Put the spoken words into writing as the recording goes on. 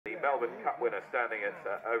Melbourne Cup winner standing at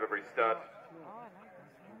Overbury Stud.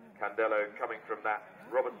 Candello coming from that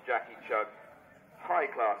Robert Jackie Chug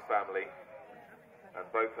high-class family. And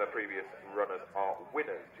both her previous runners are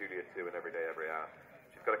winners, Julia 2 and Every Day, Every Hour.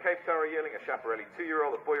 She's got a Cape Tara yearling, a Chaparelli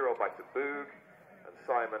 2-year-old, a 4-year-old by Taboog, and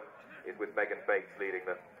Simon is with Megan Bates leading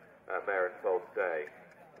the mare in Foal today.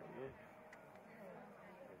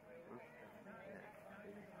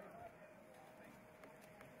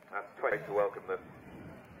 That's 20 to welcome the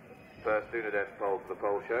first Dunedin foal to the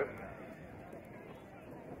Foal show.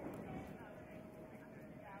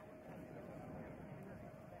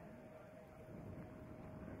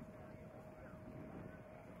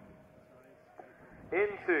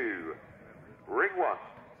 Into ring 1.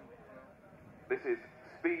 This is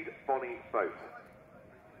Speed Bonnie Boat.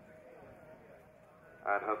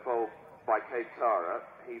 And her foal by Cape Tara.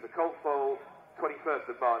 He's a colt foal, 21st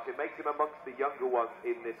of March. It makes him amongst the younger ones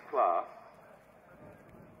in this class.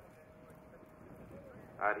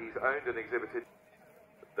 And he's owned and exhibited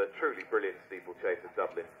the truly brilliant steeplechaser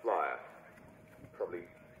Dublin Flyer. Probably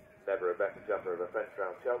never a better jumper of a French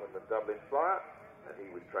round Cheltenham than Dublin Flyer. And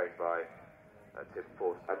he was trained by Tim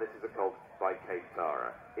Force. And this is a colt by Cape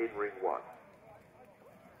Tara in ring 1.